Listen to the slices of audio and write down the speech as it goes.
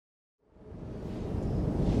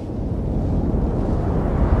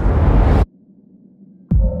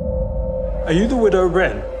Are you the widow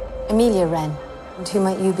Wren? Amelia Wren. And who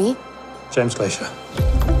might you be? James Glacier.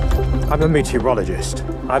 I'm a meteorologist.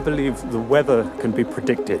 I believe the weather can be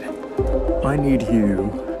predicted. I need you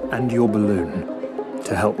and your balloon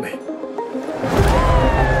to help me.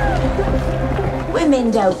 Women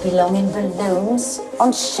don't belong in balloons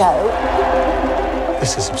on show.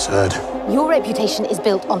 This is absurd. Your reputation is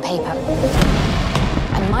built on paper.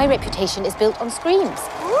 And my reputation is built on screens.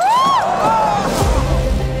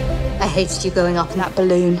 I hated you going up in that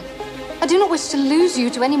balloon. I do not wish to lose you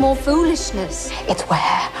to any more foolishness. It's where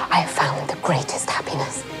I found the greatest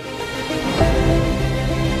happiness.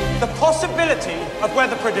 The possibility of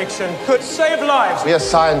weather prediction could save lives. We are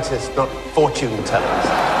scientists, not fortune tellers.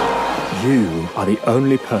 You are the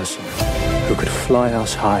only person who could fly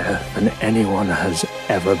us higher than anyone has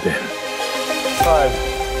ever been. 5,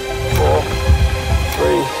 4,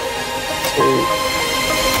 3, 2.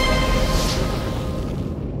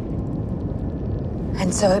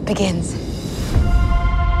 And so it begins.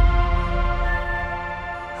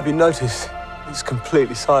 Have you noticed? It's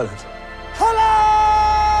completely silent.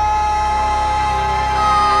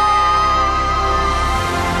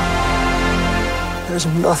 There's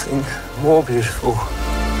nothing more beautiful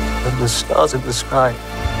than the stars in the sky.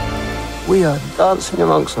 We are dancing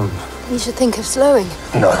amongst them. You should think of slowing.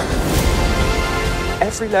 No.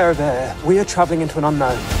 Every layer of air, we are traveling into an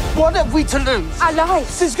unknown. What have we to lose? Our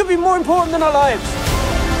lives. This could be more important than our lives.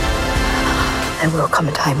 There will come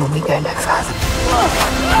a time when we go no further.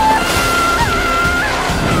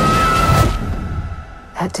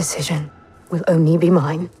 That decision will only be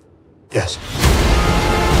mine. Yes.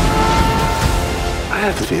 I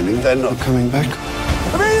have the feeling they're not coming back.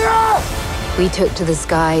 Amelia! We took to the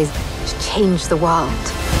skies to change the world.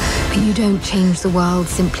 But you don't change the world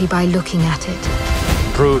simply by looking at it.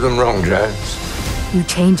 Prove them wrong, Jones. You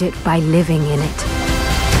change it by living in it.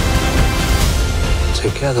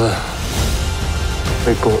 Together,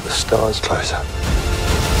 we brought the stars closer.